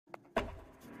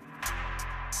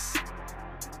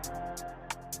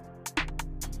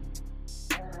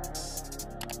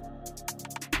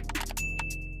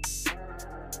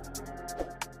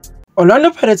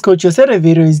Orlando Pirates coach José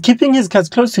Riveiro is keeping his cards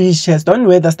close to his chest on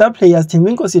whether star players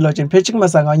Thembinkosi, Lorch and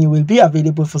Maswanganyi'S will be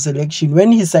available for selection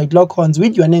when his side lock horns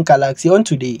with Galaxy on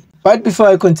today. But before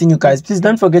I continue guys, please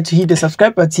don't forget to hit the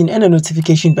subscribe button and the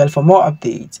notification bell for more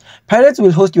updates. Pirates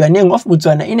will host Ywaneng of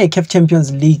Botswana in a CAF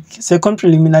Champions League second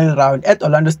preliminary round at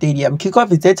Orlando Stadium.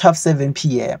 Kickoff is at 7:30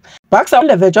 p.m. Bucks are on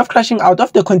the verge of crashing out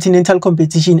of the continental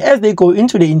competition as they go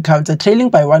into the encounter trailing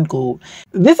by 1 goal.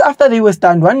 This after they were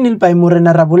stunned 1-0 by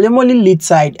Morena Rabolemoli lead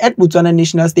side at Botswana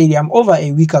National Stadium over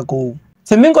a week ago.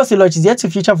 Thembinkosi Lorch is yet to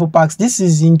feature for Bucks this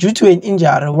season due to an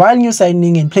injury, while new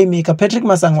signing and playmaker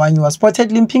Maswanganyi'S was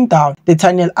spotted limping down the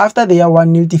tunnel after their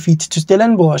 1-0 defeat to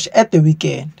Stellenbosch at the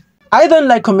weekend. I don't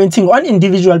like commenting on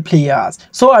individual players,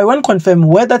 so I won't confirm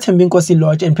whether Thembinkosi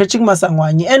Lorch and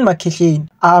Maswanganyi'S and Makhehleni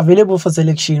are available for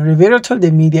selection, Riveiro told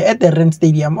the media at the Rand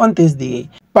Stadium on Thursday.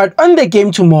 But on the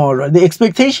game tomorrow, the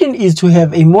expectation is to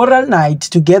have a moral night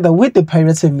together with the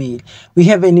Pirates family. We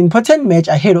have an important match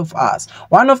ahead of us,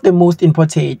 one of the most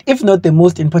important, if not the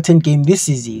most important game this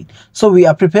season. So we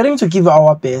are preparing to give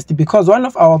our best because one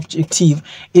of our objectives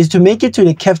is to make it to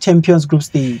the CAF Champions group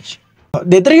stage.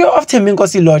 The trio of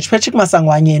Thembinkosi Lorch,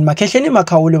 Maswanganyi'S and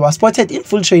Makhehleni was spotted in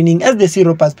full training as the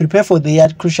Siropas prepare for their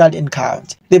crucial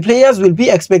encounter. The players will be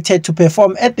expected to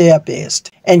perform at their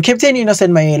best, and Captain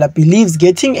Innocent Mayela believes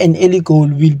getting an early goal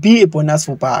will be a bonus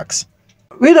for Bucks.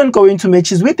 We don't go into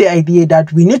matches with the idea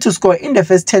that we need to score in the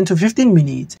first 10 to 15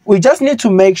 minutes. We just need to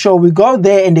make sure we go out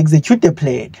there and execute the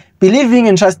plan, believing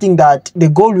and trusting that the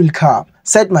goal will come,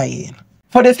 said Mayela.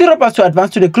 For the Siropas to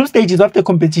advance to the group stages of the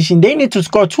competition, they need to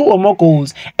score 2 or more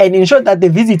goals and ensure that the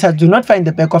visitors do not find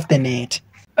the back of the net.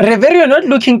 Riveiro not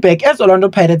looking back as Orlando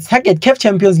Pirates target CAF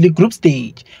Champions League group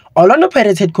stage. Orlando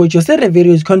Pirates head coach José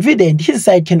Riveiro is confident his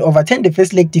side can overturn the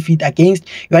first leg defeat against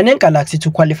Galaxy to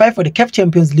qualify for the CAF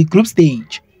Champions League group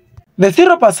stage. The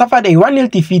Siropas suffered a 1-0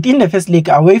 defeat in the first leg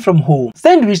away from home,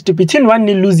 sandwiched between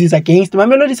 1-0 losses against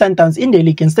Mamelodi Sundowns in the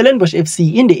league and Stellenbosch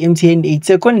FC in the MTN 8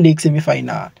 second leg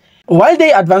semi-final. While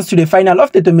they advance to the final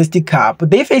of the domestic cup,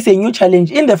 they face a new challenge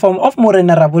in the form of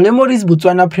Morena Rabolemoli's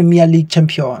Botswana Premier League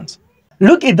champions.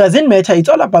 Look, it doesn't matter, it's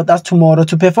all about us tomorrow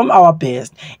to perform our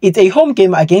best. It's a home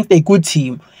game against a good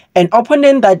team, an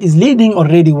opponent that is leading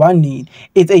already 1-0.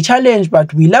 It's a challenge,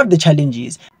 but we love the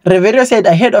challenges, Riveiro said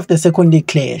ahead of the second leg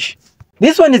clash.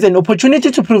 This one is an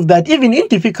opportunity to prove that even in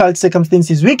difficult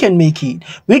circumstances we can make it.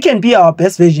 We can be our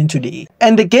best version today.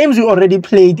 And the games we already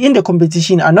played in the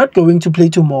competition are not going to play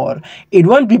tomorrow. It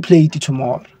won't be played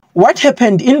tomorrow. What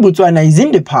happened in Botswana is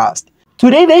in the past.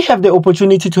 Today they have the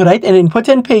opportunity to write an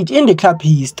important page in the club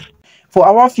history. For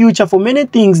our future, for many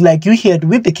things like you heard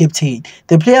with the captain,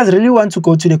 the players really want to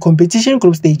go to the competition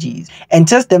group stages and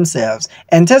test themselves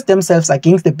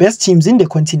against the best teams in the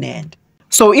continent.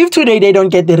 So if today they don't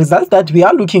get the results that we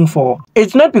are looking for,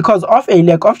 it's not because of a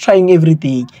lack of trying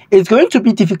everything. It's going to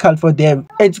be difficult for them.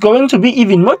 It's going to be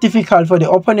even more difficult for the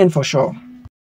opponent for sure.